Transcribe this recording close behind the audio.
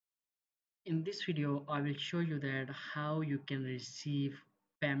In this video, I will show you that how you can receive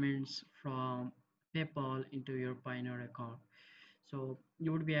payments from PayPal into your Payoneer account. So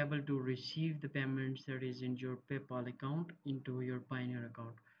you would be able to receive the payments that is in your PayPal account into your Payoneer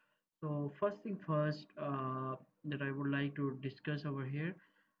account. So first thing first, that I would like to discuss over here,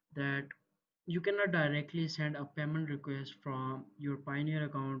 that you cannot directly send a payment request from your Pioneer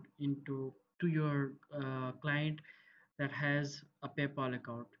account into to your client that has a PayPal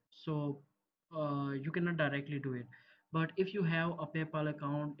account. So you cannot directly do it. But if you have a PayPal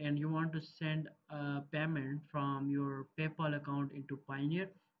account and you want to send a payment from your PayPal account into Pioneer,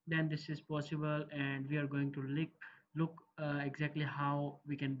 then this is possible, and we are going to look exactly how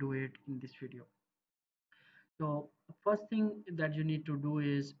we can do it in this video. So first thing that you need to do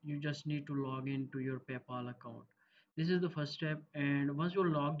is you just need to log into your PayPal account. This is the first step, and once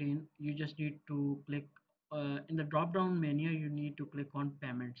you're logged in, you just need to click in the drop down menu, you need to click on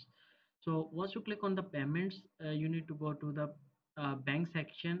payments. So once you click on the payments, you need to go to the bank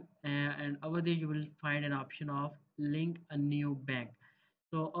section, and over there you will find an option of link a new bank.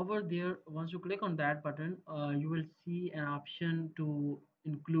 So over there, once you click on that button, you will see an option to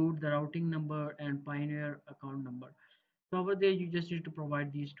include the routing number and Pioneer account number. So over there, you just need to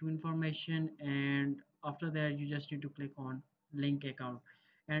provide these two information, and after that, you just need to click on link account,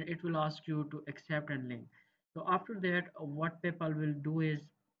 and it will ask you to accept and link. So after that, what PayPal will do is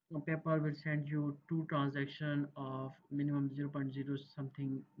PayPal will send you two transaction of minimum zero point 0.0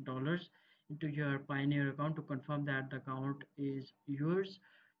 something dollars into your Pioneer account to confirm that the account is yours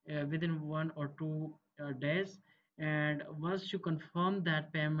within 1 or 2 days. And once you confirm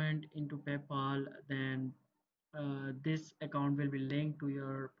that payment into PayPal, then this account will be linked to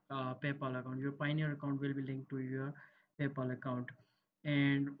your PayPal account. Your Pioneer account will be linked to your PayPal account,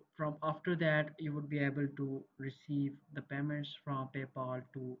 and from after that, you would be able to receive the payments from PayPal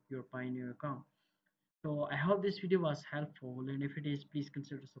to your Pioneer account. So I hope this video was helpful, and if it is, please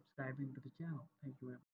consider subscribing to the channel. Thank you very much.